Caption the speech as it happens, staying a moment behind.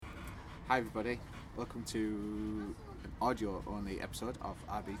Hi everybody, welcome to an audio-only episode of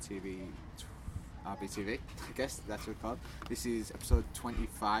RBTV, I guess that's what it's called. This is episode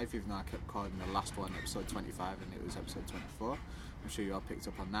 25, even though I kept calling the last one episode 25 and it was episode 24. I'm sure you all picked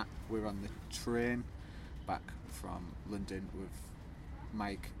up on that. We're on the train back from London with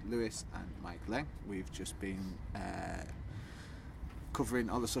Mike Lewis and Mike Leng. We've just been covering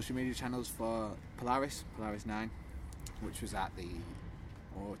all the social media channels for Polaris 9, which was at the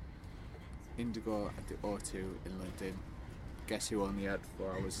Indigo at the O2 in London. Guess who only had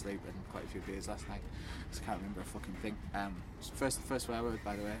 4 hours sleep and quite a few beers last night. Just can't remember a fucking thing. First word,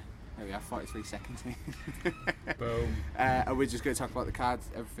 by the way. There we are, 43 seconds. Boom. And we're just going to talk about the cards,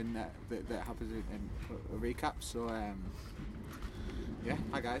 everything that happens and a recap. So, yeah,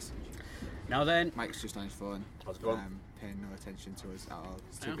 hi guys. Now then. Mike's just on his phone. How's it going? Paying no attention to us at all.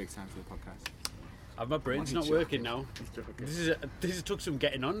 It's too big time for the podcast. My brain's not working now. This took some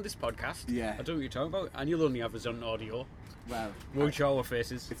getting on this podcast. Yeah. I don't know what you're talking about. And you'll only have us on audio. Well, Won't show our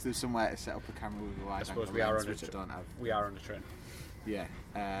faces. if there's somewhere to set up a camera with a wide I suppose angle we are lens, on a which I don't have. We are on the train. Yeah.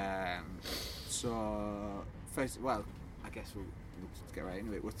 So first, well, I guess we'll just get right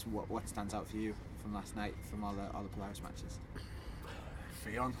into it. What stands out for you from last night, from all the Polaris matches?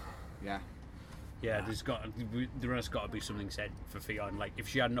 Ffion. Yeah. Yeah, there has got to be something said for Ffion. Like, if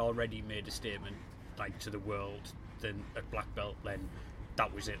she hadn't already made a statement, like, to the world, then at black belt, then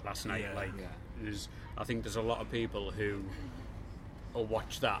that was it last night. Yeah. I think there's a lot of people who will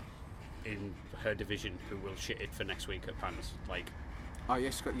watch that in her division who will shit it for next week at Pans. Like, Oh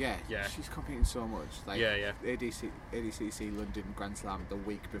yes, yeah. She's competing so much. Like, ADCC London Grand Slam the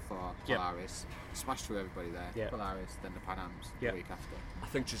week before Polaris, smashed through everybody there. Yeah. Polaris, then the Pan Ams the week after. I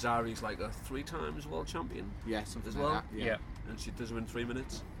think Cesari's like a 3 times world champion. Yeah, something as like well. that. Yeah. And she does win 3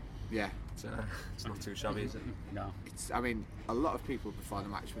 minutes. Yeah. It's not too shabby, is it? no. I mean, a lot of people before the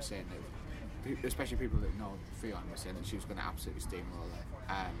match were saying that, especially people that know Ffion, were saying that she was going to absolutely steamroll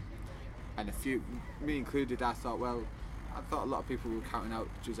her. And a few, me included, I thought a lot of people were counting out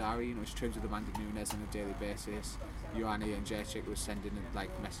Cesari. You know, she trains with Amanda Nunes on a daily basis. Ioana and Jacek was sending like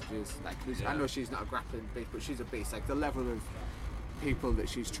messages. Like, I know she's not a grappling beast, but she's a beast. Like, the level of people that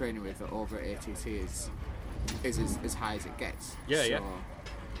she's training with over at ATT is as high as it gets. Yeah.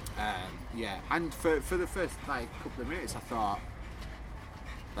 And for the first like couple of minutes, I thought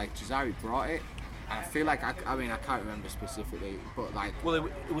like Cesari brought it. And I feel like I can't remember specifically, but like, well,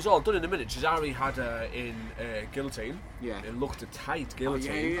 it was all done in a minute. Cesari had her in guillotine. Yeah. It looked a tight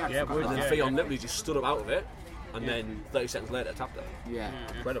guillotine. And then Ffion literally just stood up out of it, and then 30 seconds later tapped her. Yeah.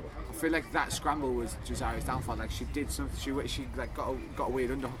 Incredible. I feel like that scramble was Cesari's downfall. Like, she did something. She like got a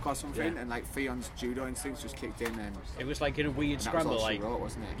weird underhook or something, and like Fion's judo instincts just kicked in, and It was like in a weird that scramble. was all Like, she wrote,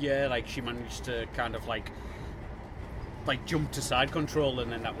 wasn't it? yeah, like she managed to kind of like jump to side control,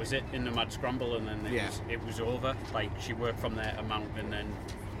 and then that was it in the mad scramble, and then it was over. Like, she worked from there a mount, and then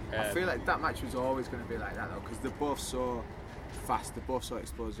I feel like that match was always going to be like that though, because they're both so fast, they're both so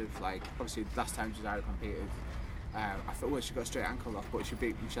explosive. Like, obviously last time Cesari competed, I thought she got a straight ankle off, but she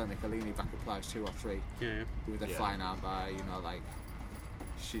beat Michelle Nicolini back at Polaris 2 or 3 with a flying arm bar. You know, like,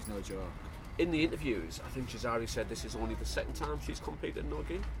 she's no joke. In the interviews, I think Cesari said this is only the 2nd time she's competed in no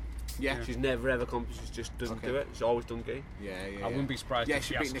gi. Yeah. She's never ever competed. She just doesn't do it. She's always done gi. Yeah. I wouldn't be surprised Yeah, if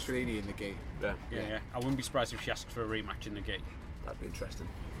she she beat asks. Nicolini in the gate. Yeah. I wouldn't be surprised if she asked for a rematch in the gate. That'd be interesting.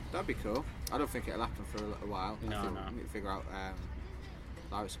 That'd be cool. I don't think it'll happen for a little while. No. We need to figure out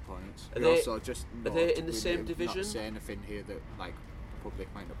Polaris opponents. Are We they- also just are they in the same not division? say anything here that like the public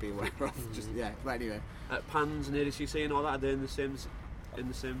might not be aware of. Just but anyway, At Pans and ADCC and all that, are they in the same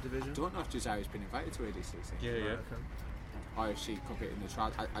division? I don't know if Cesari's been invited to ADCC. Yeah. Okay. Or if she competed in the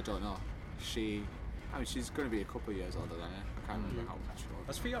trial. I don't know. She's going to be a couple of years older than her. I can't remember how much older.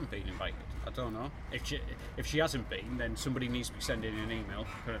 Has Ffion been invited? I don't know. If she hasn't been, then somebody needs to be sending an email.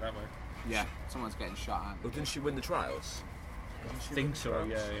 Put it that way. Yeah, someone's getting shot at. Well, didn't she win the trials? I think so.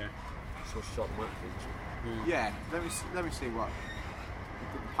 Yeah. So she shot the match, didn't she? Yeah, let me see what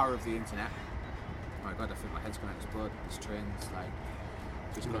the power of the internet. Oh my god, I think my head's going to explode. This train's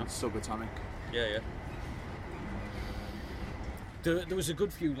like just gone subatomic. Yeah. There was a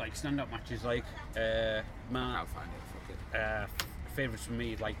good few like stand-up matches. Like I'll find it. Fuck it. favourites for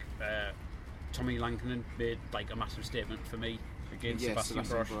me, like Tommy Lankinen made like a massive statement for me against Sebastian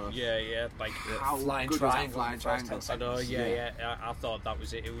Brosh. Yeah, like How flying good was that triangle flying in the first triangle? 10 I know, seconds. I thought that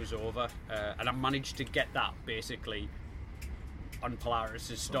was it. It was over, and I managed to get that basically on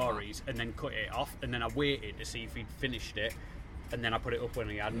Polaris' stories, and then cut it off, and then I waited to see if he'd finished it, and then I put it up when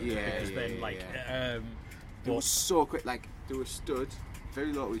he hadn't. It was so quick. Like, they were stood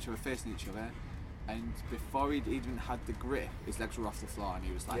very low to each other, facing each other, and before he'd even had the grip, his legs were off the floor, and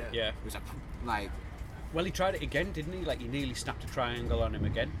he was like, Yeah. it was like Well, he tried it again, didn't he? Like, he nearly snapped a triangle on him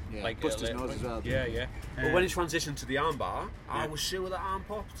again. Yeah, like, bust his later. nose as well, Yeah, didn't yeah. But when he transitioned to the armbar, I Yeah. was sure that arm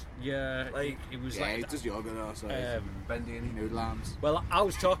popped. Yeah, like, it was yeah, like... he does yoga though, so Bendy and noodle arms. Well, I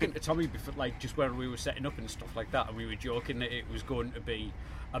was talking to Tommy before, like, just when we were setting up and stuff like that, and we were joking that it was going to be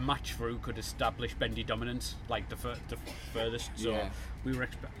a match for who could establish bendy dominance, like the furthest. So Yeah.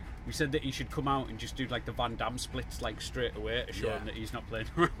 we said that he should come out and just do like the Van Damme splits like straight away to show Yeah. him that he's not playing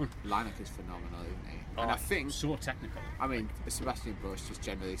around. Lineker is phenomenal, isn't he? And I think, so technical. I mean, Sebastian Bush just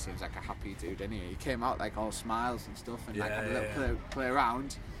generally seems like a happy dude, doesn't he? He came out like all smiles and stuff, and like Yeah, had a little play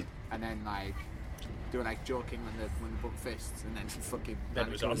around, and then like doing like joking when they bump fists, and then fucking Then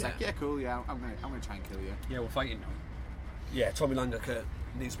it was Lineker was on. like, yeah, cool, yeah, I'm gonna try and kill you. Yeah, we're fighting now. Yeah, Tommy Lineker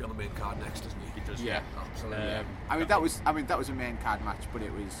needs to be on the main card next, doesn't he? He does. Yeah. Absolutely. I mean, that was a main card match, but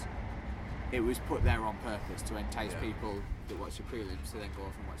it was put there on purpose to entice people that watch the prelims to then go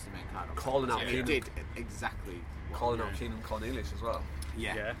off and watch the main card. Calling out It Keenan. did exactly. Calling out Keenan Cornelius as well.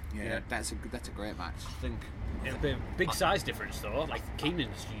 Yeah. Yeah. That's a great match. I think. It's a big size difference though. Like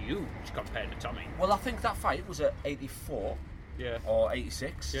Keenan's huge compared to Tommy. Well, I think that fight was at 84 Yeah. or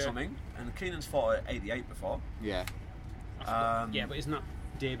 86 Yeah. something, and Keenan's fought at 88 before. Yeah. Yeah, but isn't that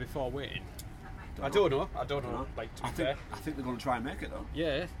day before waiting? I don't know. Dunno. Like to I be think fair. I think they're going to try and make it though.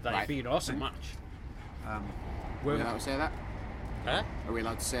 Yeah, that'd Right. be an awesome match. Um, Are we allowed to say that? Huh? Are we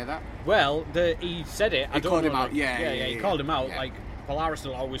allowed to say that? Well, he said it. I He don't called know, him out, like- yeah, He called him out. yeah. Like Polaris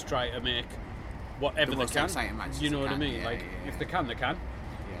will always try to make whatever The they most can. exciting matches You know they what I can, mean? yeah, like yeah, if yeah. they can, they can.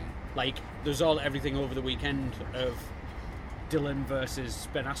 Yeah. Like there's everything over the weekend of Dylan versus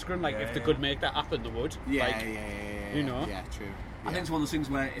Ben Askren. Like Yeah, if they yeah. could make that happen, they would. Yeah, Like, yeah. you know. Yeah, true. I think it's one of those things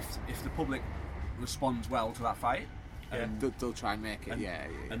where if the public responds well to that fight, and, they'll try and make it. Yeah.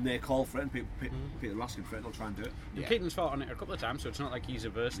 and they call for it, and people are asking for it, they'll try and do it. And Yeah. Keaton's fought on it a couple of times, so it's not like he's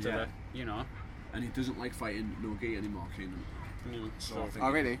averse to Yeah. the, you know. And he doesn't like fighting no gi anymore, Keenan. You know, So I think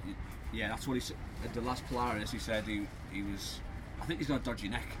Oh, really? Yeah, that's what he said. At the last Polaris, he said he was. I think he's got a dodgy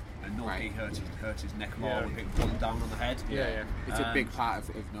neck, and no Right. gi hurts his neck more Yeah. when people pull him down on the head. Yeah. It's a big part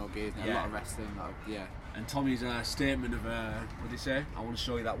of no gi, isn't it? A yeah. lot of wrestling, a lot of, yeah. And Tommy's statement of what did he say? I want to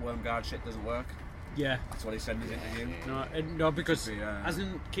show you that worm guard shit doesn't work. Yeah. That's what he said in his interview. No, because Should be,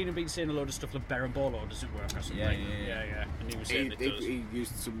 hasn't Keenan been saying a load of stuff like Berimbolo doesn't work or something? Yeah. And he was saying it does. He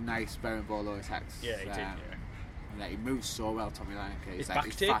used some nice Berimbolo attacks. Yeah, he did. Yeah. Like, he moves so well, Tommy Lineker. His He's back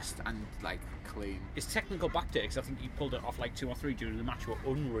he's take- fast and like clean. His technical back takes, I think he pulled it off like 2 or 3 during the match, were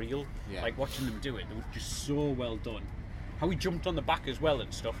unreal. Yeah. Like watching them do it, they were just so well done. How he jumped on the back as well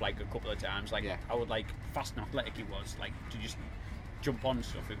and stuff, like a couple of times. Like Yeah. how like fast and athletic he was, like to just jump on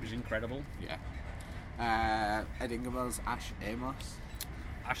stuff. It was incredible. Yeah. Ed Ingebrigtsen's Ash Amos.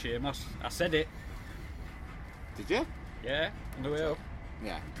 Ash Amos, I said it. Did you? Yeah, on the way up.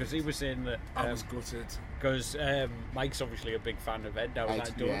 Yeah. Because he was saying that. I was gutted. Because Mike's obviously a big fan of Ed. I was Ed,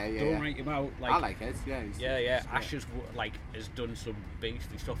 like, don't yeah. write him out. Like, I like Ed. Yeah. Yeah. Ash has done some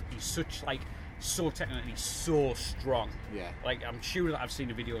beastly stuff. He's such so technical. He's so strong. Yeah. Like I'm sure that I've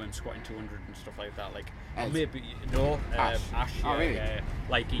seen a video of him squatting 200 and stuff like that. Like or Ed? maybe Ash? Ash. Oh, Yeah, really? yeah.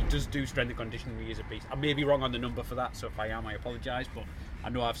 Like he does do strength and conditioning. He is a beast. I may be wrong on the number for that, so if I am, I apologise. But I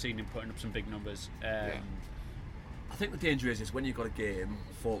know I've seen him putting up some big numbers. I think the danger is when you've got a game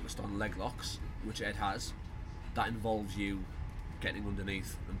focused on leg locks, which Ed has, that involves you getting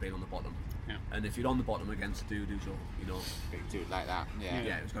underneath and being on the bottom. Yeah. And if you're on the bottom against a dude who's Big dude like that. Yeah.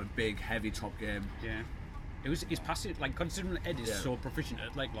 yeah, who's got a big, heavy top game. Yeah. His passing, like considering Ed is Yeah. so proficient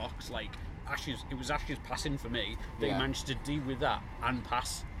at leg locks, like it was Ash's passing for me that Yeah. he managed to deal with that and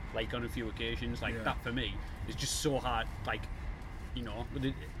pass like on a few occasions. Like Yeah. that for me is just so hard. Like with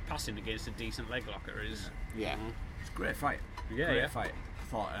the passing against a decent leg locker is Yeah. you know, It's a great fight. Yeah, great yeah. fight. I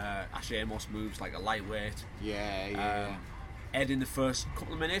thought Ash Amos moves like a lightweight. Yeah. Ed in the first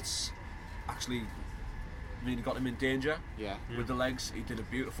couple of minutes actually really got him in danger Yeah. with the legs. He did a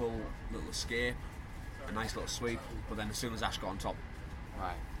beautiful little escape, a nice little sweep, but then as soon as Ash got on top,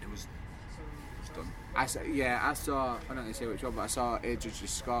 Right. it was done. I saw. I'm not going to say which one, but I saw a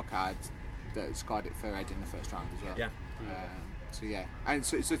judge's scorecard that scored it for Ed in the first round as well. Yeah. So yeah, and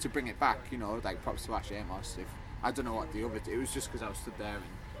so to bring it back, like props to Ash Amos. If I don't know what the other, it was just because I was stood there and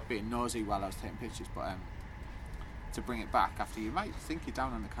being nosy while I was taking pictures, but to bring it back after you might think you're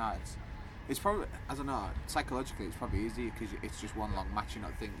down on the cards. It's probably, I don't know, psychologically it's probably easy because it's just one long match.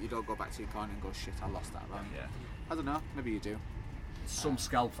 You don't go back to your corner and go, shit, I lost that round. Yeah. I don't know, maybe you do. Some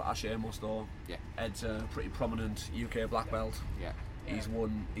scalp for Ash Amos though. Yeah. Ed's a pretty prominent UK black belt. Yeah. He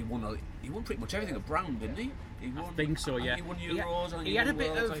won pretty much everything at Brown, didn't he? I think so. Yeah. He won Euros. He had a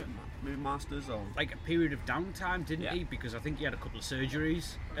bit Worlds, of maybe Masters or? like a period of downtime, didn't Yeah. he? Because I think he had a couple of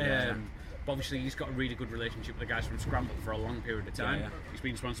surgeries. Yeah. But obviously, he's got a really good relationship with the guys from Scramble for a long period of time. Yeah. He's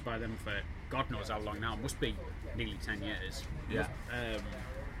been sponsored by them for God knows how long now. Must be nearly 10 years. Yeah.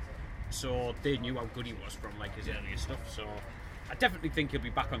 So they knew how good he was from like his earlier stuff. So I definitely think he'll be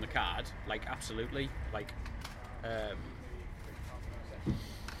back on the card. Like absolutely. Like.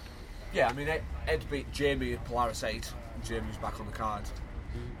 Yeah, I mean, Ed beat Jamie at Polaris 8. Jamie's back on the card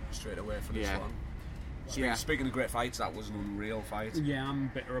straight away for this Yeah. one. Yeah. Speaking of great fights, that was an unreal fight. Yeah, I'm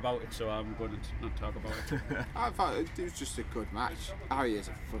bitter about it, so I'm going to not talk about it. I thought it was just a good match. Ari is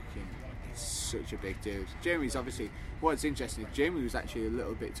he's such a big dude. Jamie's obviously, what's interesting, Jamie was actually a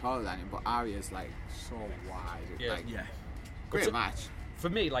little bit taller than him, but Aria's like so wide. Yeah. Like, Yeah. great So- match. For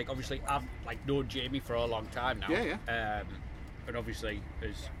me, like obviously, I've like known Jamie for a long time now. Yeah, And obviously,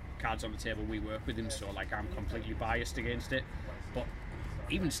 as cards on the table, we work with him, so like I'm completely biased against it. But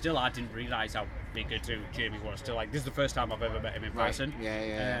even still, I didn't realise how big a dude Jamie was. Till like this is the first time I've ever met him in Right. person.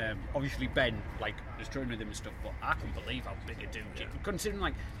 Yeah. Obviously, Ben like has trained with him and stuff, but I couldn't believe how big a dude. Considering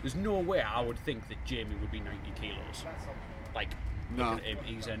like, there's no way I would think that Jamie would be 90 kilos. Like, No. look at him,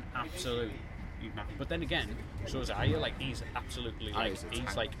 he's an absolute. But then again, so is Aya. Like he's absolutely like Aya's a he's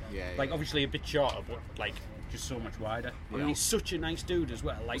tank. like Yeah, like yeah. obviously a bit shorter, but like just so much wider. I mean, Yeah. he's such a nice dude as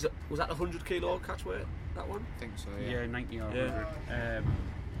well. Like Was that 100 kilo catch weight, that one? I think so, yeah, 90 or Yeah. 100.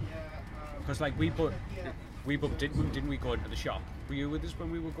 Because like we bumped didn't we go into the shop? Were you with us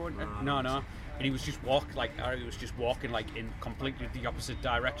when we were going? No. And he was just Ari was just walking like in completely the opposite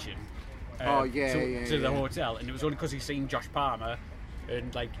direction. Oh, yeah, to the yeah. hotel, and it was only because he's seen Josh Palmer.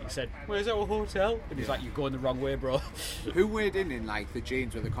 And like he said, "Where's our hotel?" And he's like, "You're going the wrong way, bro." Who weighed in like the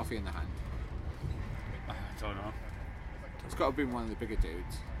jeans with the coffee in the hand? I don't know. It's got to be one of the bigger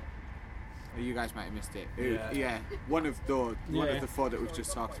dudes. You guys might have missed it. Yeah. One of the Yeah. four that we've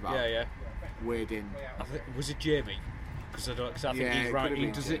just talked about. Yeah. Weighed in. Was it Jamie? Because I think Yeah, he's it right. could've He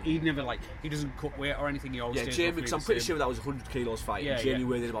been doesn't. Jamie. He never like. He doesn't cut weight or anything. He always Yeah, stays Jamie, roughly because the I'm pretty same. sure that was a 100 kilos fight. Yeah, and Jamie yeah.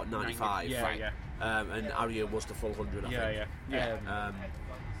 weighed in about 95. Yeah. And Arya was the full 100, I think. Yeah.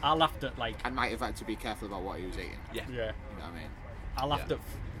 I laughed at like. And might have had to be careful about what he was eating. Yeah. Yeah. You know what I mean? I laughed Yeah. at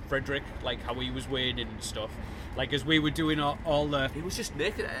Frederick, like how he was weighing in and stuff. Like as we were doing all the. He was just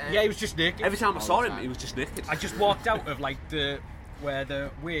naked. Yeah, he was just naked. Every time I All saw the him, time. he was just naked. I just walked out of like where the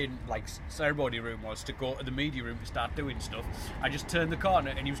weighing like ceremony room was to go to the media room to start doing stuff. I just turned the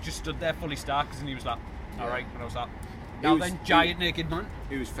corner and he was just stood there fully starked, and he was like, "All right," and I was like, "Now was- then, giant naked man."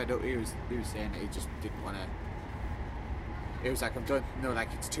 He was fed up. He was saying that he just didn't want to. It was like, I'm done. No,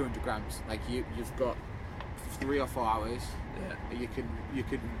 like it's 200 grams. Like you've got 3 or 4 hours. Yeah. You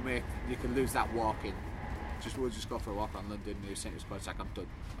can lose that walking. We'll just go for a walk on London. He was saying to it's like I'm done.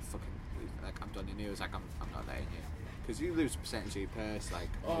 I'm done. And he was like, I'm not letting you, because you lose a percentage of your purse. Like,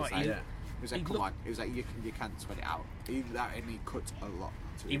 Oh, it was like, yeah. it was like He come looked- on. It was like you can't sweat it out. He cut a lot.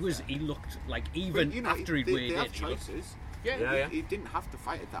 to be fair. He looked like But, even you know, after he'd they weighed have in. He looked, choices. Yeah. He didn't have to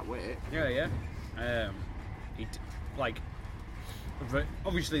fight at that weight. yeah. Like.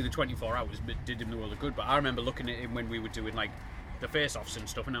 Obviously, the 24 hours did him the world of good, but I remember looking at him when we were doing like the face-offs and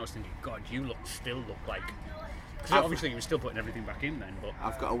stuff, and I was thinking, God, you still look like. Because obviously, he was still putting everything back in then, but.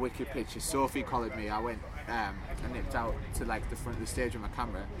 I've got a wicked picture. Sophie collared me. I went, I nipped out to like the front of the stage with my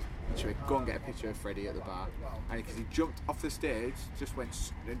camera, and she went, go and get a picture of Freddie at the bar. And because he jumped off the stage, just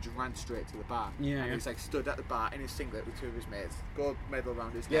ran straight to the bar. Yeah, and yeah. he's like stood at the bar in his singlet with 2 of his mates, gold medal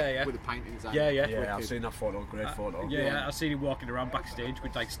around his Yeah, neck yeah. with a pint in his hand. Yeah, yeah. Yeah, I've Wicked. seen that photo. Great photo. Yeah, I've seen him walking around backstage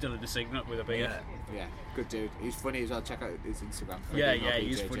with like still in the signet with a beer. Yeah. Yeah, good dude. He's funny as well. Check out his Instagram. Yeah, Freddie, not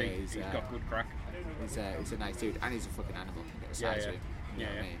he's BJJ. funny. He's, He's got good crack. He's a nice dude, and he's a fucking animal. You get a Yeah, size yeah. of him. You know Yeah,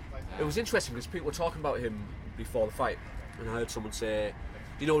 what I yeah. mean? It was interesting because people were talking about him before the fight, and I heard someone say,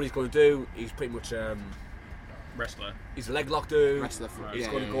 "Do you know what he's going to do? He's pretty much Wrestler. he's a leg lock dude. Wrestler. He's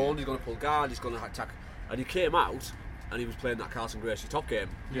Yeah, going to yeah, go yeah. on. He's going to pull guard. He's going to attack." And he came out, and he was playing that Carlson Gracie top game,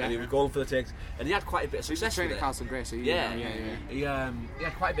 Yeah. and he was going for the takes, and he had quite a bit of He's success with training it. Carlson Gracie. Yeah, yeah. He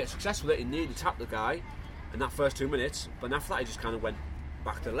had quite a bit of success with it. He nearly tapped the guy in that first 2 minutes, but after that he just kind of went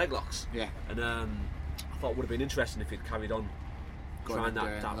back to the leg locks. Yeah. And I thought it would have been interesting if he'd carried on Going trying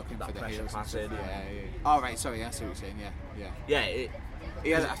under and that looking for the pressure heels and pass stuff. in. Yeah. Oh right, sorry. I see what you're saying. Yeah.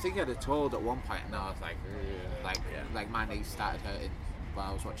 Yeah, I think he had a told at one point, and I was like, my knees started hurting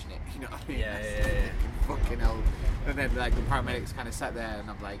while I was watching it. You know what I mean? Yeah. Fucking hell. And then like the paramedics kind of sat there, and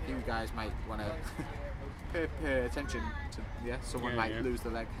I'm like, you guys might want to pay attention to someone Yeah, might yeah. lose the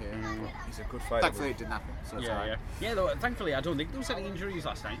leg here. But he's a good fighter. thankfully it didn't happen. So it's alright. Yeah, though, thankfully, I don't think there was any injuries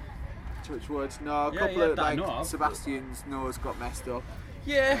last night. Touch words. No, a Yeah, couple yeah, of that I like know of. Sebastian's nose got messed up.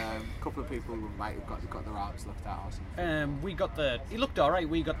 Yeah. A couple of people might have got their arms looked at or something. He looked all right.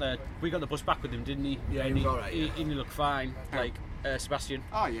 We got the bus back with him, didn't he? Yeah, he was all right, yeah. He looked fine. Like Sebastian.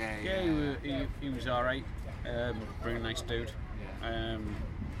 Oh yeah. He was all right. Very nice dude. Yeah.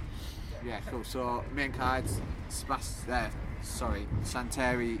 Yeah, cool. So main cards,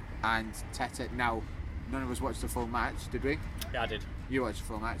 Santeri and Tete. Now, none of us watched the full match, did we? Yeah, I did. You watched the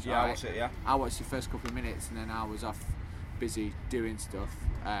full match? Yeah, I watched it, yeah. I watched the first couple of minutes and then I was off busy doing stuff.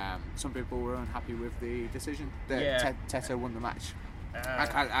 Some people were unhappy with the decision. Tete won the match.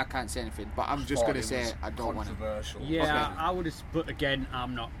 I can't say anything, but I'm just going to say I don't want to. Controversial. Yeah, Okay. I would have. But again,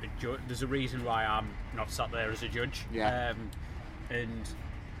 I'm not a judge. There's a reason why I'm not sat there as a judge. Yeah.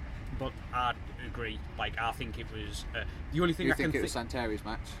 But I agree. Like, I think it was the only thing You I can think it was Santeri's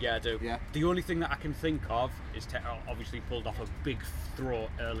match? Yeah, I do. Yeah. The only thing that I can think of is Tete obviously pulled off a big throw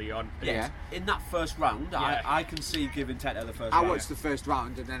early on. Yeah. In that first round, Yeah. I can see giving Tete the first I round. watched the first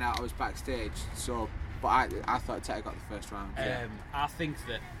round and then I was backstage, but I thought Tete got the first round. I think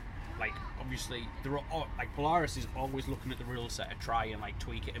that, like, obviously, Polaris is always looking at the rule set and try and like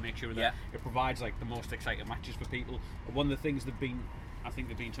tweak it and make sure that it provides like the most exciting matches for people. But one of the things they've been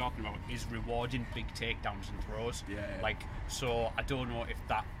talking about is rewarding big takedowns and throws. Yeah. Like, so I don't know if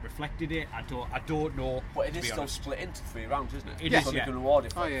that reflected it. I don't know. But it to is be still honest. split into 3 rounds, isn't it? It So is, they yeah. can reward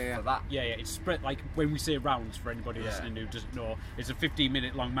it for, Oh, yeah. for that. Yeah, it's split. Like, when we say rounds, for anybody listening who doesn't know, it's a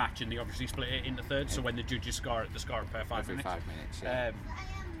 15-minute long match, and they obviously split it into thirds. So when the judges score it, they score it per 5 Every minutes. 5 minutes. Yeah.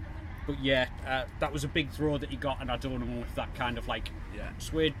 But yeah, that was a big throw that he got, and I don't know if that kind of like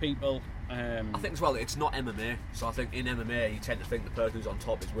swayed people. I think as well, it's not MMA, so I think in MMA you tend to think the person who's on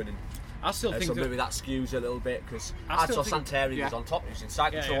top is winning. I still think so that, maybe that skews a little bit because I I still saw think- Santeri was on top. He was in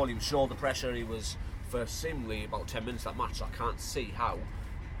side Yeah, control. yeah. He was shoulder pressure. He was for seemingly about 10 minutes that match. So I can't see how,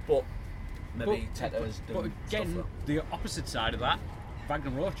 but maybe Teta's but doing again, stuff. the opposite side of that,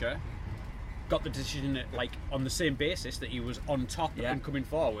 Wagner Rocha got the decision like on the same basis that he was on top and coming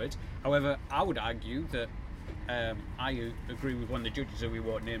forward. However, I would argue that I agree with one of the judges who we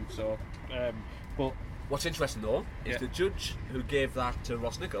won't name. So, but What's interesting though is Yeah. the judge who gave that to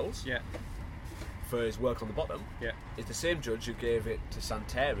Ross Nichols yeah, for his work on the bottom yeah, is the same judge who gave it to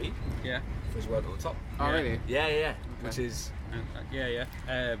Santeri yeah. for his work on the top. Oh, yeah. really? Yeah. Which is Yeah.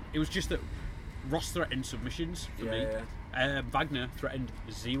 It was just that Ross threatened submissions for me. Wagner threatened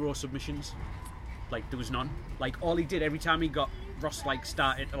 0 submissions. Like, there was none. Like, all he did every time he got Ross like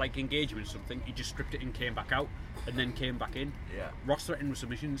started to like engage him in something, he just stripped it and came back out and then came back in. Yeah. Ross threatened with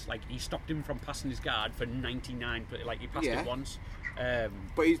submissions. Like, he stopped him from passing his guard for 99. Like, he passed Yeah. it once.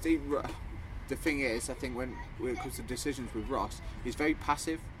 But the thing is, I think when it comes to decisions with Ross, he's very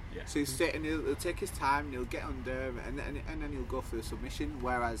passive. Yeah. So he'll sit and he'll take his time and he'll get under and then he'll go for the submission.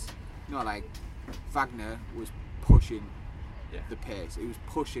 Whereas, like Wagner was pushing the pace. He was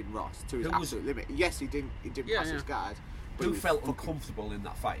pushing Ross to his Who was- absolute limit. Yes, he didn't pass his guard. But who he was felt fucking uncomfortable in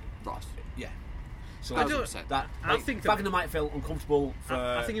that fight. Ross. Yeah. So I don't- that I like, think that- Wagner might feel uncomfortable for.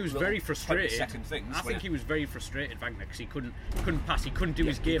 I think he was little very frustrated. 20-second things. I think he was very frustrated, Wagner, because he couldn't pass. He couldn't do Yeah,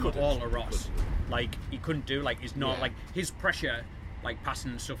 his he game at couldn't. all to Ross. Like, he couldn't do he's not Yeah. like his pressure, like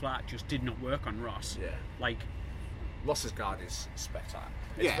passing and stuff like that, just did not work on Ross. Yeah. Like, Ross's guard is spectacular.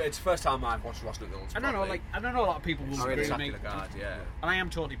 Yeah. It's the first time I've watched Ross Nichols. I don't know. Like, I don't know. A lot of people will really agree with me, spectacular guard. Yeah. and I am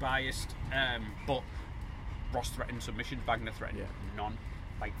totally biased. But Ross threatened submissions, Wagner threatened none.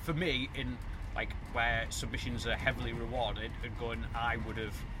 Like, for me, in like where submissions are heavily rewarded and going, I would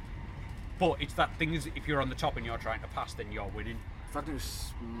have. But it's that thing is, if you're on the top and you're trying to pass, then you're winning. Wagner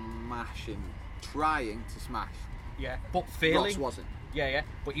was trying to smash. Yeah, but failing. Ross wasn't. Yeah,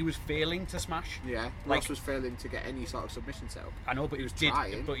 but he was failing to smash. Yeah, Like- Ross was failing to get any sort of submission set up. I know, but he was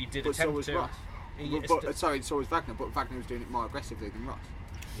Trying, but he did but so attempt was to. Ross. He- So was Wagner, but Wagner was doing it more aggressively than Ross.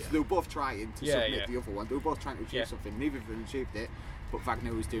 Yeah. So they were both trying to Yeah, submit yeah. the other one. They were both trying to achieve Yeah. something. Neither of them achieved it, but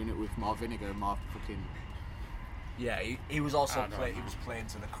Wagner was doing it with more vinegar and more fucking. Yeah, he was also I don't he know. was playing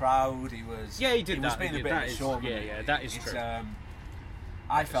to the crowd. He was Yeah, he did He was that. being a Yeah, bit that of a is- showman. yeah, that is It's, true.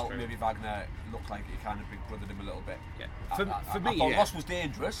 I felt true. maybe Wagner looked like he kind of big brothered him a little bit. Yeah. I For me, I thought yeah. Ross was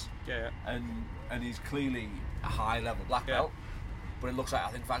dangerous, Yeah. and he's clearly a high level black Yeah. belt. But it looks like I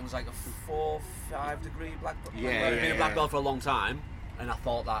think Wagner's like a 4-5 degree black belt. Yeah, He's been a black yeah. belt for a long time, and I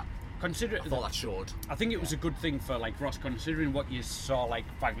thought that Consider showed. I think it was a good thing for like Ross, considering what you saw like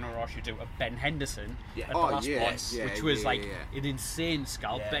Wagner Rocha do at Ben Henderson Yeah. at Oh, the last yeah, one, yeah, which was yeah, like yeah. an insane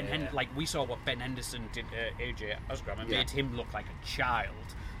scalp. Yeah, yeah. Like we saw what Ben Henderson did to AJ Osgram and Yeah. made him look like a child,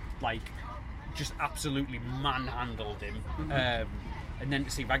 like just absolutely manhandled him. And then to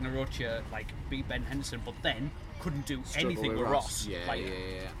see Wagner Rocha like beat Ben Henderson, but then couldn't do struggle anything with Ross. Yeah, Like,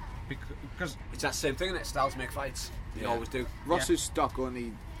 yeah. because It's that same thing that styles make fights. They always do. Ross's stock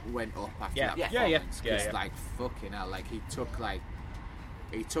only went up after Yeah. that Yeah. performance. Yeah. 'Cause, Yeah. like, fucking hell, like he took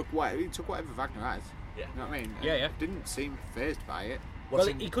whatever Wagner had. Yeah. You know what I mean? Yeah, yeah. Didn't seem phased by it. well,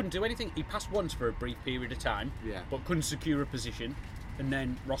 he couldn't do anything. He passed once for a brief period of time, Yeah. but couldn't secure a position. And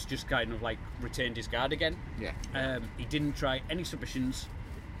then Ross just kind of like retained his guard again. Yeah. He didn't try any submissions.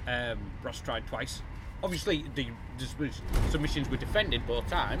 Ross tried twice. Obviously, the submissions were defended both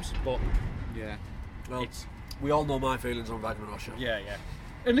times, but Yeah. Well, it's we all know my feelings on Wagner Rocha. yeah.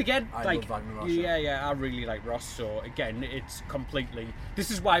 And again, I like love Wagner Rocha. yeah, I really like Ross. So again, it's completely. This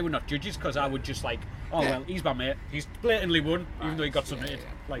is why we're not judges, because I would just like, oh Yeah. well, he's my mate. He's blatantly won, even though he got Yeah, submitted. yeah.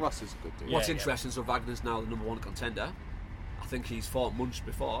 Like, Ross is a good dude. Yeah. What's interesting, so Wagner's now the number one contender. I think he's fought Munch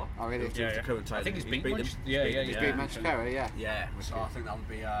before. Oh, really? Who's Yeah, the yeah. current title. I think he's beat beaten Munch. him. Yeah, yeah, He's yeah. beat Manchikara, yeah. Yeah, so I think that would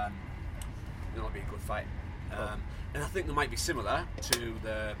be that'll be a good fight. And I think they might be similar to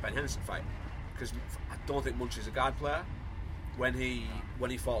the Ben Henderson fight, because I don't think Munch is a guard player. When he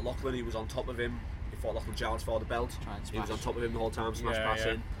fought Lachlan, he was on top of him. He fought Lachlan Giles for the belt. Try and He was on smash. top of him the whole time, smash Yeah,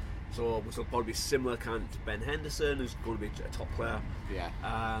 passing. yeah. So which will probably be similar kind to Ben Henderson, who's going to be a top player.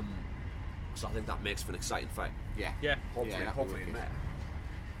 Yeah. So I think that makes for an exciting fight. Yeah. Yeah. Hopefully, that'd be hopefully in wicked. there.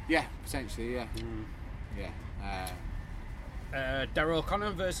 Yeah, potentially, yeah. Yeah. Daryl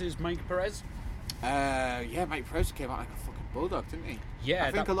O'Connor versus Mike Perez. Yeah, Mike Perez came out like a fucking bulldog, didn't he? Yeah,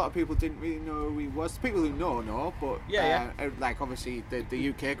 I think that- a lot of people didn't really know who he was. People who know, but Yeah, like obviously the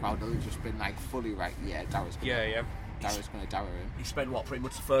UK crowd have just been like fully right. Yeah, Darrow's gonna Darrow him. He spent pretty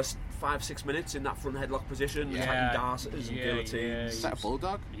much the first 5-6 minutes in that front headlock position, Yeah. attacking darters and Yeah, guillotines. yeah. Is that a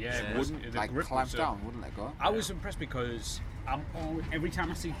bulldog? Yeah, Just it was- wouldn't the like grip clamp was, down, wouldn't let go. I was impressed because every time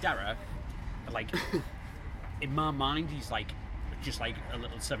I see Dara, like in my mind, he's like just like a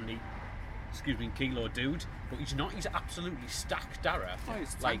little 70 kilo dude, but he's not. He's absolutely stacked Dara. Oh,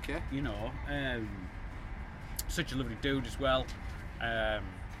 he's a like tank, yeah. Such a lovely dude as well.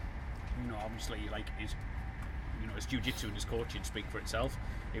 Obviously, like his jiu-jitsu and his coaching speak for itself.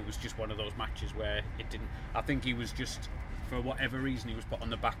 It was just one of those matches where it didn't. I think he was just, for whatever reason, he was put on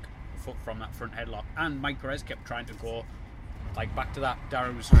the back foot from that front headlock, and Mike Perez kept trying to go like back to that.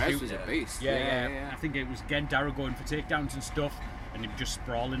 Dara was Perez shooting. was a beast. Yeah. I think it was again Dara going for takedowns and stuff, and him just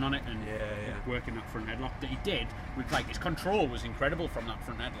sprawling on it and working that front headlock that he did. With like his control was incredible from that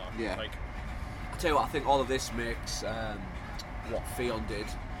front headlock. Yeah. Like, I'll tell you what, I think all of this makes what Ffion did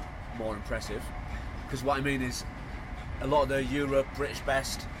more impressive. Because what I mean is, a lot of the Europe, British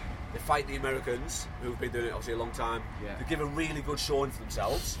best, they fight the Americans, who've been doing it obviously a long time. Yeah. They give a really good showing for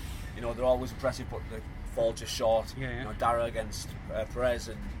themselves. They're always impressive, but they fall just short. Yeah. Dara against Perez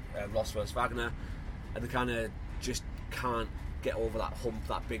and Ross versus Wagner, and they kind of just can't get over that hump,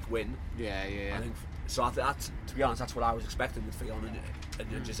 that big win. Yeah. I think so. I think that's, to be honest, that's what I was expecting with Ffion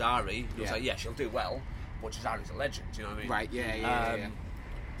and Jazari. It was Yeah. like, yeah, she'll do well, but Jazari's a legend. You know what I mean? Right. Yeah.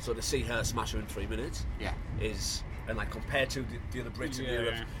 So to see her smash her in 3 minutes Yeah. is, and like compared to the other Brits in Yeah,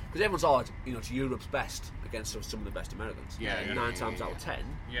 Europe, yeah. because everyone's odd, it's Europe's best against some of the best Americans. Yeah, And yeah, 9 yeah, times yeah, out of 10,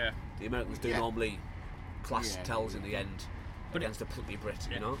 yeah. the Americans do Yeah. normally class Yeah, tells in the end But against the Brit.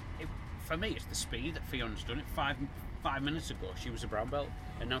 Yeah. For me, it's the speed that Fion's done it. 5 minutes ago, she was a brown belt,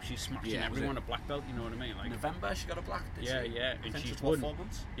 and now she's smashing Yeah, everyone a black belt. You know what I mean? Like, November she got a black. Did yeah, she? yeah, I and think she's just won. 4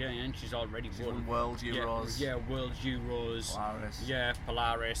 months. Yeah, and she's already She's won. won World Euros. Yeah, World Euros. Polaris. Yeah,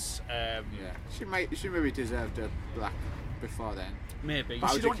 Polaris. Yeah. She maybe deserved a black before then. Maybe. But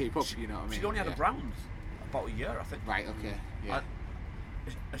how She'd would you only- keep up? You know what I mean? She'd only had Yeah. a brown about a year, I think. Right. Okay. Yeah.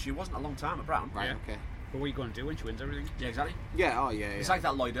 She wasn't a long time at brown. Right. Yeah. Okay. But what are you going to do when she wins everything? Yeah, exactly. Yeah. Oh yeah. It's Yeah. like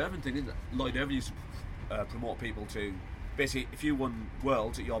that Lloyd Irvin thing, isn't it? Lloyd Irvin used to promote people to basically, if you won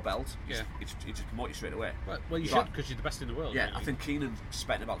worlds at your belt, Yeah. you just promote you straight away. Well, you Right. should, because you're the best in the world. Yeah, really. I think Keenan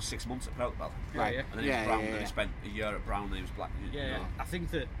spent about 6 months at purple belt. Right. yeah. And then he was Yeah, brown, yeah, and then yeah. he spent a year at brown, and he was black. Yeah, I think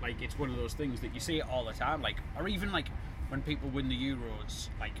that like it's one of those things that you see it all the time, like, or even like when people win the Euros,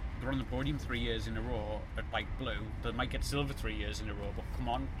 like they're on the podium 3 years in a row at like blue, they might get silver 3 years in a row. But come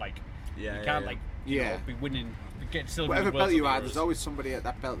on, like Yeah, you yeah, can't yeah. like Yeah. be winning, get silver. Whatever in the World belt you Cup are, Euros. there's always somebody at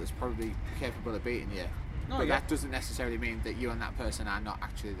that belt that's probably capable of beating you. Oh, But yeah. that doesn't necessarily mean that you and that person are not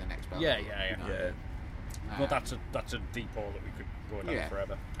actually the next belt. Yeah, yeah, yeah. Yeah. Well, that's a deep hole that we could go down Yeah.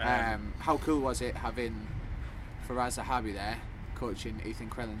 forever. How cool was it having Faraz Zahabi there coaching Ethan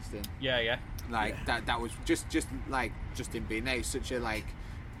Crellenston? Yeah. Like that was just like Justin being there. He's such a like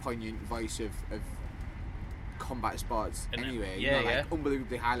poignant voice of combat sports And, anyway. yeah, you know, yeah. like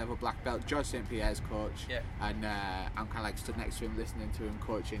unbelievably high level black belt. George St Pierre's coach. Yeah. And I'm kind of like stood next to him, listening to him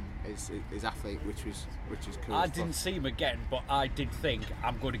coaching his athlete, which is cool. I as fuck. didn't see him again, but I did think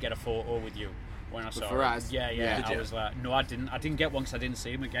I'm going to get a photo with you. when I saw Faraz? him. Yeah. Yeah. Did I you? was like, no, I didn't get one because I didn't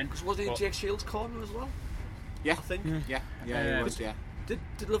see him again. Because wasn't he But- Jake Shields' corner as well? Yeah, I think. yeah, he was. Yeah, Did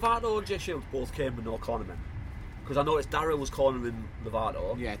Lovato and Jake Shields both came with no cornermen? Because I noticed Darryl was cornering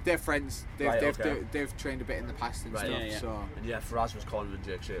Lovato. yeah. They're friends. They've Right, they've, okay. they've trained a bit in the past and Right. stuff. Yeah. So And yeah, Faraz was cornering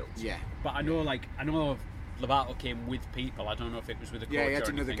Jake Shields. yeah. But I know Lovato came with people. I don't know if it was with a coach Yeah, he had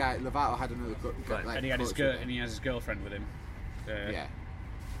or another anything. guy. Lovato had another Right. like, And he had his coach girl, with him. and he has his girlfriend with him. Yeah.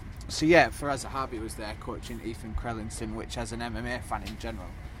 So yeah, Faraz Zahabi was there coaching Ethan Crelinson, which as an MMA fan in general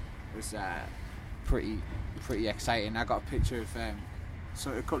was pretty exciting. I got a picture of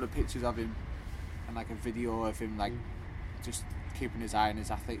so a couple of pictures of him and like a video of him like just keeping his eye on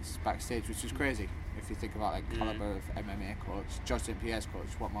his athletes backstage, which was crazy if you think about like caliber of MMA coach, George St. Pierre's coach.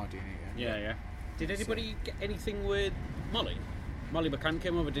 What more do you need? Yeah. Did anybody get anything with Molly? Molly McCann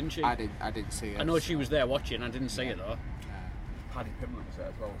came over, didn't she? I didn't see it. I know she was there watching. I didn't see it though. Paddy Pimblett was there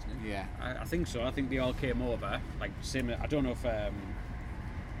as well, wasn't he? Yeah. I think so. I think they all came over. Like same. I don't know if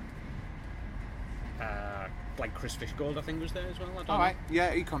like Chris Fishgold I think was there as well. I don't All know. right.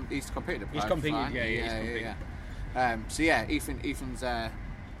 Yeah, he's competed. He's Pride competed, Fire. yeah, he's competed. Yeah. So yeah, Ethan's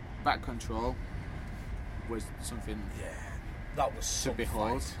back control was something Yeah. That was to some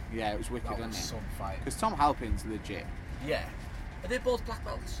behold. fight. Yeah, it was wicked, That wasn't was it? some fight. Because Tom Halpin's legit. Yeah. Are they both black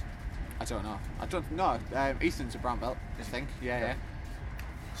belts? I don't know. Ethan's a brown belt, I think. Yeah.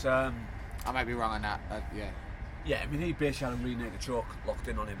 So, I might be wrong on that. Yeah, yeah, I mean, he basically had a rear naked choke locked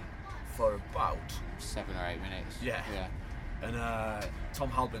in on him for about 7 or 8 minutes. Yeah. And Tom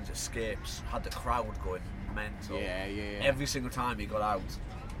Halpin's escapes had the crowd going mental. Yeah. Every single time he got out,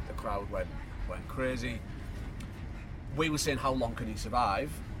 the crowd went crazy. We were saying how long can he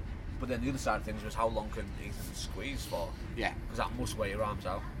survive, but then the other side of things was how long can Ethan squeeze for? Yeah. Because that must wear your arms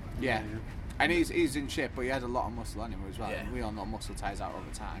out. Yeah. And he's in shape, but he had a lot of muscle on him as well. Yeah. We all know muscle ties out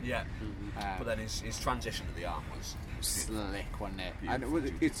over time. Yeah. But then his transition to the arm was Slick, wasn't it? And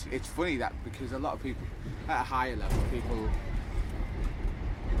Beautiful. it's funny that because a lot of people at a higher level,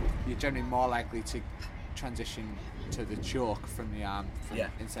 you're generally more likely to transition to the choke from the arm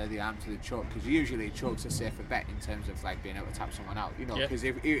instead of the arm to the choke, because usually choke's a safer bet in terms of like being able to tap someone out, Yeah. because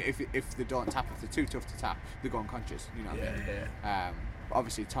if they don't tap, if they're too tough to tap, they go unconscious, you know what I mean? But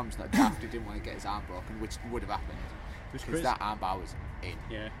obviously Tom's not daft, he didn't want to get his arm broken, which would have happened was because crazy. that arm bar was in.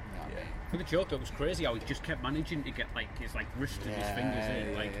 Yeah. You know what I mean? For the choke, it was crazy how he just kept managing to get like his wrist and his fingers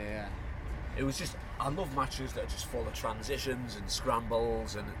in. Like, yeah. It was just, I love matches that are just full of transitions and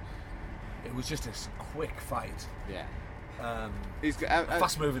scrambles, and it was just a quick fight. Yeah. He's got a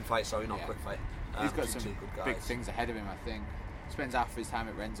fast-moving fight, sorry, not yeah. quick fight. He's got between some two good guys. big things ahead of him, I think. Spends half of his time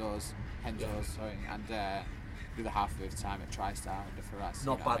at Henzo's, sorry, and the other half of his time at TriStar under Faraz.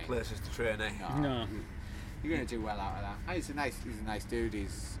 Not you know bad what I mean? places to train, eh? No. You're going to do well out of that. And he's a nice dude.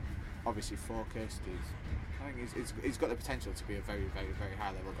 He's obviously focused. I think he's got the potential to be a very, very, very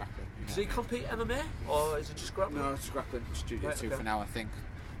high level grappler. You know Does he what compete MMA, or is it just grappling? I mean? No, it's grappling, just jiu-jitsu Right, okay. for now, I think.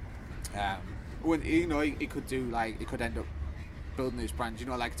 He could do he could end up building his brand,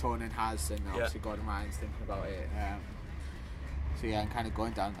 like Tonin has, and obviously Gordon Ryan's thinking about it. So yeah, and kind of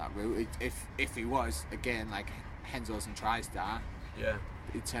going down that route. If he was again like Henzo's and TriStar, Yeah.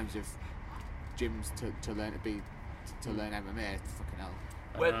 in terms of gyms to learn learn MMA, fucking hell.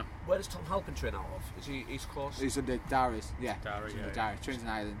 Where does Tom Halpin train out of? Is he East Coast? He's under Darius, yeah. Darius, He's under yeah. Darius, trains in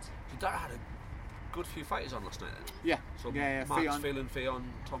Ireland. So Dara had a good few fighters on last night then. Yeah, So yeah. Mark's Fionn, feeling Fionn,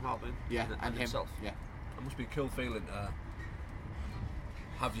 Tom Halpin, yeah, and him, himself. yeah. It must be a cool feeling to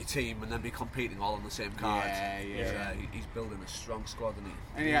have your team and then be competing all on the same card. Yeah. He's building a strong squad, isn't he?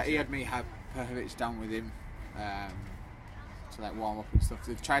 And he had me have Perhovic down with him to like warm up and stuff.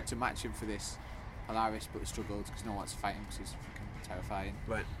 They've tried to match him for this Polaris, but struggled because no one wants to fight him because he's freaking terrifying.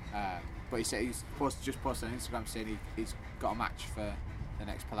 Right. But he said he's posted on Instagram saying he's got a match for the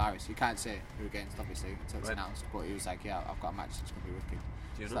next Polaris. You can't say who against, obviously, until it's announced. But he was like, "Yeah, I've got a match. It's gonna be wicked."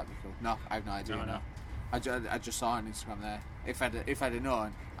 Do you So know? that'd be cool. No, I have no idea. No. I just saw on Instagram there. If I'd have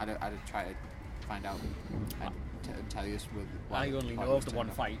known, I'd have tried to find out and tell you. I only know of the one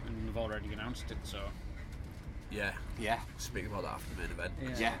fight, and they've already announced it. So Yeah. Yeah. Speaking about that after the main event.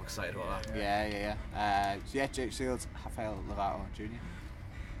 Yeah. I'm excited about that. Yeah. Jake Shields, Rafael Lovato Jr.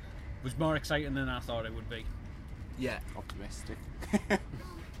 was more exciting than I thought it would be. Yeah. Optimistic.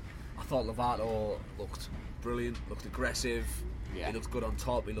 I thought Lovato looked brilliant, looked aggressive. Yeah. He looked good on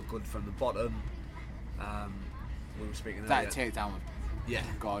top. He looked good from the bottom. We were speaking That earlier. takedown was Yeah.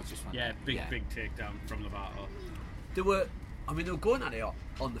 gorgeous. One. Yeah, big takedown from Lovato. They were going at it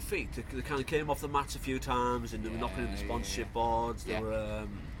on the feet. They kind of came off the mats a few times, and they were knocking in the sponsorship boards. They Yeah. were.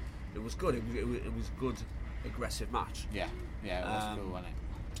 It was good. It was a good, aggressive match. Yeah, it was cool, wasn't it?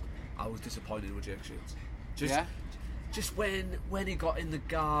 I was disappointed with Jake Shields. Yeah? Just when he got in the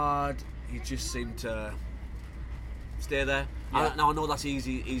guard, he just seemed to stay there. Yeah. Now I know that's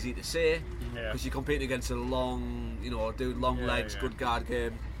easy to say Yeah. because you're competing against a long, dude, long Yeah, legs, yeah. good guard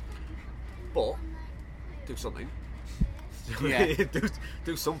game. But do something. Yeah.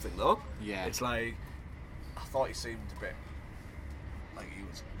 do something though. Yeah. It's like I thought he seemed a bit like he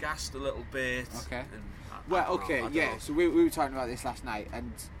was gassed a little bit. Okay. And I Well, don't know, okay, I don't yeah. know. So we were talking about this last night,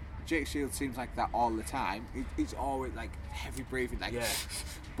 and Jake Shields seems like that all the time. He's always like heavy breathing, like. Yeah.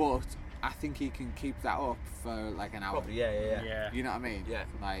 But I think he can keep that up for like an hour. Probably, yeah. Yeah. You know what I mean? Yeah.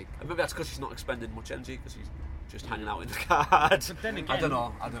 Like. And maybe that's because he's not expending much energy because he's just hanging out in the guard. But then I again- don't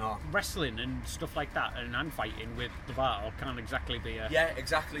know. Wrestling and stuff like that, and hand fighting with Lovato can't exactly be a. Yeah,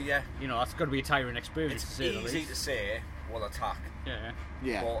 exactly. Yeah, That's got to be a tiring experience. it's to say the easy least. to say we'll attack, Yeah.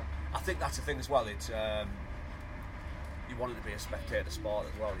 Yeah. but I think that's the thing as well. It's you want it to be a spectator sport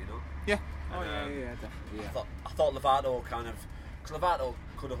as well, Yeah. Oh And, yeah, definitely. Yeah. I thought Lovato kind of, because Lovato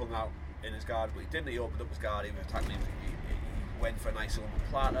could have hung out in his guard, but he didn't. He opened up his guard. He was attacking. He went for a nice little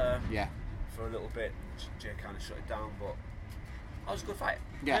platter Yeah. for a little bit. Jay kind of shut it down, but that was a good fight.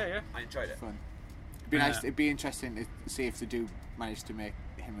 Yeah. Yeah. I enjoyed it. Fun. It'd be Yeah. nice. It'd be interesting to see if they do manage to make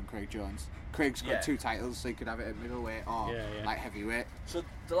him and Craig Jones. Craig's got Yeah. 2 titles, so he could have it at middleweight or Yeah. light heavyweight. So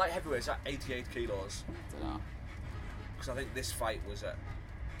the light heavyweight's at 88 kilos. Don't know. Because I think this fight was at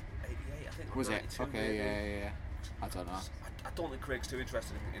 88, I think. or Was it? 92 Okay. maybe. Yeah. I don't know. I don't think Craig's too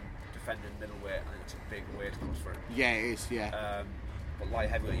interested in defending middleweight. I think it's a big weight class for him. Yeah, it is. Yeah. But light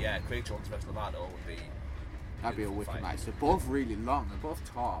heavyweight, yeah, Craig Jones versus Lovato would be. That'd be a beautiful wicked fight. match. They're both really long. They're both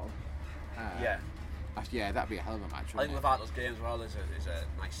tall. Yeah. Yeah, that'd be a hell of a match. I think wouldn't it? Lovato's game as well is a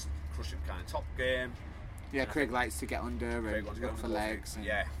nice crushing kind of top game. Yeah, Craig likes to get under Craig and wants to look go for for legs. And,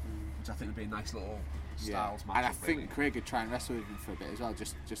 Yeah. Which I think would be a nice little yeah. styles match. And I think Craig would try and wrestle with him for a bit as well,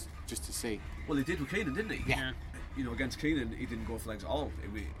 just to see. Well, he did with Keenan, didn't he? Yeah. Against Keenan, he didn't go for legs at all.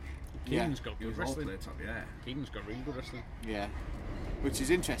 Keenan's got He good was all wrestling. played top, yeah. Keenan's got really good wrestling. Yeah, which is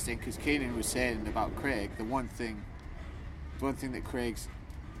interesting because Keenan was saying about Craig. The one thing that Craig's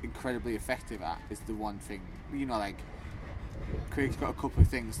incredibly effective at is the one thing. Like Craig's got a couple of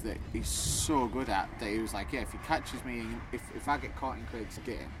things that he's so good at that he was like, yeah, if he catches me, if I get caught in Craig's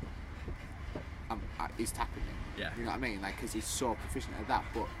game, he's tapping me. Yeah. You know what I mean? Like, because he's so proficient at that,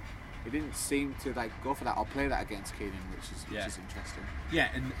 but. He didn't seem to go for that or play that against Keenan, which is interesting. Yeah,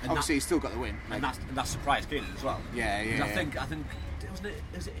 and Obviously, he's still got the win. and that's surprised Keenan as well. Yeah, 'Cause yeah. I think wasn't it?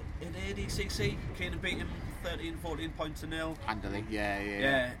 Is it in ADCC? Keenan beat him 13-14 points to nil. handily. Yeah.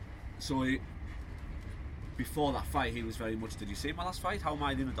 Yeah. So before that fight, he was very much. Did you see my last fight? How am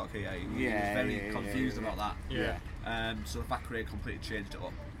I the underdog here? He was very confused about that. Yeah. So the fact Craig completely changed it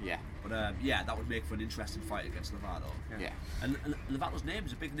up. Yeah. But that would make for an interesting fight against Lovato. Yeah. And Lovato's name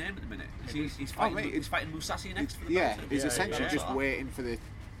is a big name at the minute. He's Oh, fighting. mate, he's fighting Musashi next for the Yeah, belt. he's Yeah, essentially yeah. just waiting for the.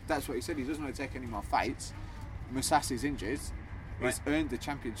 That's what he said. He doesn't want to take any more fights. Musashi's injured. He's earned the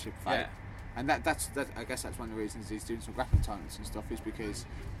championship fight, Yeah. and that's I guess that's one of the reasons he's doing some grappling tournaments and stuff is because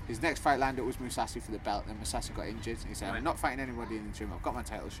his next fight lined up was Musashi for the belt, and Musashi got injured. And he said, Right. "I'm not fighting anybody in the gym. I've got my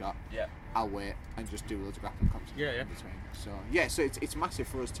title shot. Yeah. I'll wait and just do loads of grappling comps Yeah. in between." So it's massive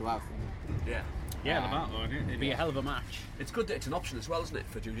for us to have. Yeah. Yeah, Lovato. It'd be a hell of a match. It's good that it's an option as well, isn't it,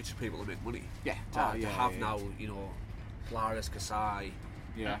 for jiu-jitsu people to make money? Yeah. To have now, Polaris, Kasai,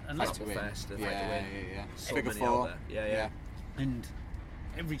 Yeah. And Fight let's- to win. Fest, the Yeah, fight to win. yeah. So Figure many out 4. there. Yeah. And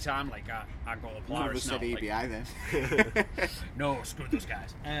every time, like, I go to None of us Polaris now, said like, EBI then. no, screw those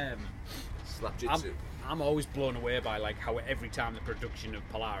guys. Slap jitsu. I'm always blown away by like how every time the production of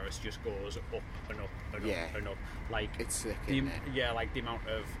Polaris just goes up and up and Yeah. up and up. Like It's sick, the, isn't it? yeah, like the amount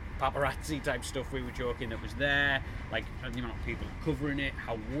of paparazzi type stuff we were joking that was there, like and the amount of people covering it,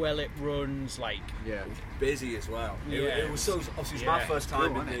 how well it runs, like Yeah. Busy as well. Yeah, It was so obviously it was my yeah. first time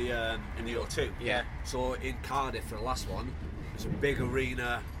Cool, in wasn't the O2. Yeah. So in Cardiff for the last one, it was a big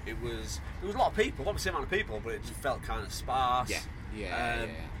arena. There was a lot of people, not the same amount of people, but it just felt kind of sparse. Yeah.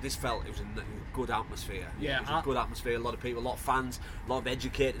 This felt it was a good atmosphere. Yeah, it was a good atmosphere. A lot of people, a lot of fans, a lot of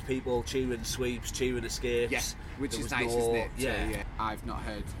educated people cheering sweeps, cheering escapes. Yes, which There is was nice, no- isn't it? Yeah. I've not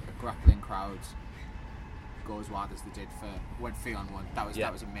heard a grappling crowd go as wild as they did for when Theon won. That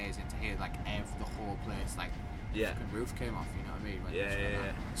was amazing to hear. Like the whole place, like Yeah. fucking roof came off. You know what I mean? When Yeah, it was going yeah, on.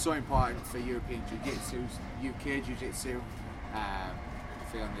 yeah. So important for European jiu-jitsu, UK jiu-jitsu.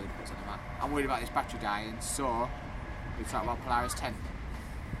 Theon really puts on the map. I'm worried about this battery dying, so we talk about Polaris 10.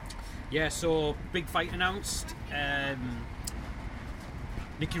 yeah. So big fight announced.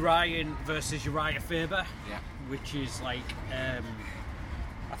 Nicky Ryan versus Uriah Faber. Yeah. Which is like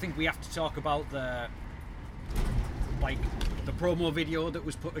I think we have to talk about the like the promo video that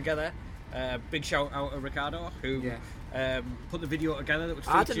was put together. Big shout out to Ricardo who put the video together. That was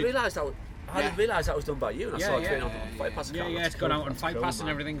I featured. didn't realise that. I didn't realise that was done by you. And I saw it training on Fight Pass account. It's gone out on Fight Pass and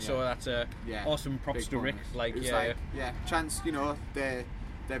everything. So that's awesome. Props Big to Rick. bonus. Like It's Chance, you know, their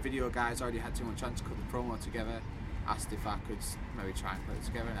video guys already had too much chance to put the promo together. Asked if I could maybe try and put it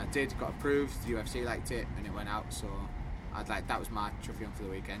together, and I did. Got approved. The UFC liked it, and it went out. So that was my trophy for the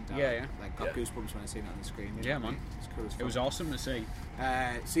weekend. Got goosebumps when I seen it on the screen. Yeah, man. It's cool as It was awesome to see.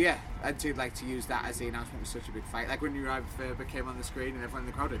 I did like to use that as the announcement was such a big fight. Like when Uriah Faber came on the screen and everyone in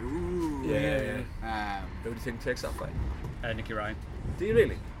the crowd went, ooh. Who do you think takes that fight? Nicky Ryan. Do you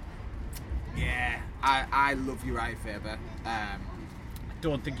really? Yeah, I love Uriah Faber.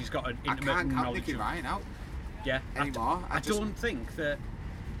 Don't think he's got an I intimate can't count knowledge Nicky of Ryan out anymore. I just don't think that.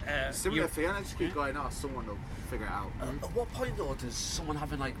 similar feeling. I just keep going, someone will figure it out. At what point though does someone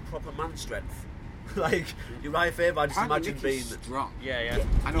having like proper man strength, like Uriah Faber, I just imagine being strong. Yeah.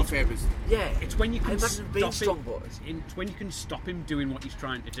 I know Faber's. It's when you can I imagine him being stop strong, him. but It's when you can stop him doing what he's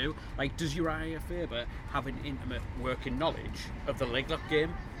trying to do. Like, does Uriah Faber have an intimate working knowledge of the leg lock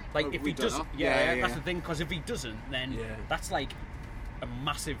game? Like, if we he don't doesn't, know. that's the thing. Because if he doesn't, then that's like a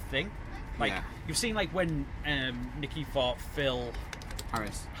massive thing. Like you've seen, like when Nicky fought Phil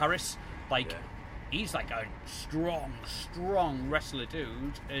Harris, like. He's like a strong wrestler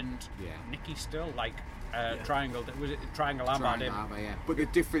dude, and Nicky's still like triangle. Was it triangle armbar? But the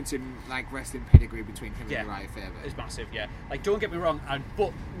difference in like wrestling pedigree between him and Uriah Faber is massive. Yeah, like don't get me wrong,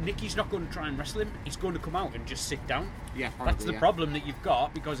 but Nicky's not going to try and wrestle him. He's going to come out and just sit down. That's the problem that you've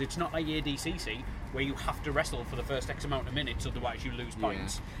got, because it's not like ADCC where you have to wrestle for the first X amount of minutes, otherwise you lose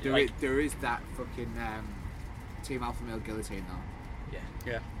points. There is that fucking Team Alpha Male guillotine though.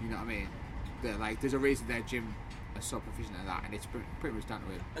 Yeah. You know what I mean? There's a reason their gym are so proficient at that, and it's pretty much down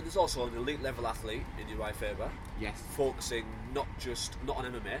to it. And there's also an elite level athlete in Uriah Faber. Yes. Focusing not on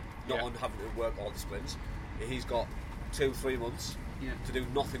MMA, not on having to work all disciplines. He's got 2-3 months to do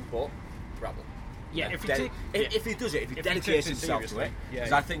nothing but grapple. Yeah, if he does it, if he dedicates himself to it.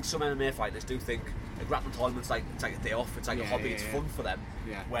 Because I think some MMA fighters do think a grappling tournament's like it's like a day off, it's like a hobby, it's fun for them.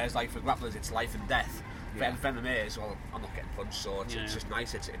 Yeah. Whereas like for grapplers, it's life and death. For MMA as well, I'm not getting punched, so it's just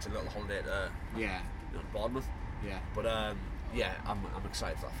nice. It's a little holiday to Bournemouth. Yeah. But I'm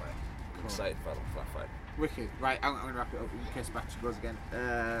excited for that fight. I'm excited for that fight. Wicked. Right, I'm going to wrap it up in case back to goes again.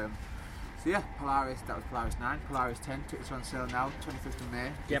 Polaris. That was Polaris 9. Polaris 10. Tickets are on sale now. 25th of May.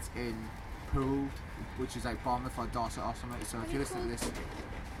 Yep. It's in Poole, which is like Bournemouth or Dorset or something. So if you listen to this.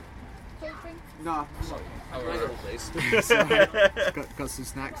 No, sorry. Please. got some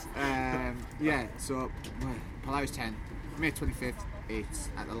snacks. So Polaris 10, May 25th. It's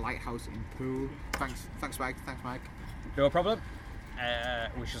at the Lighthouse in Poole. Thanks, Mike. No problem.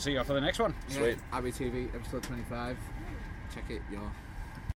 We shall see you for the next one. Sweet. Abbey TV, episode 25. Check it, yo.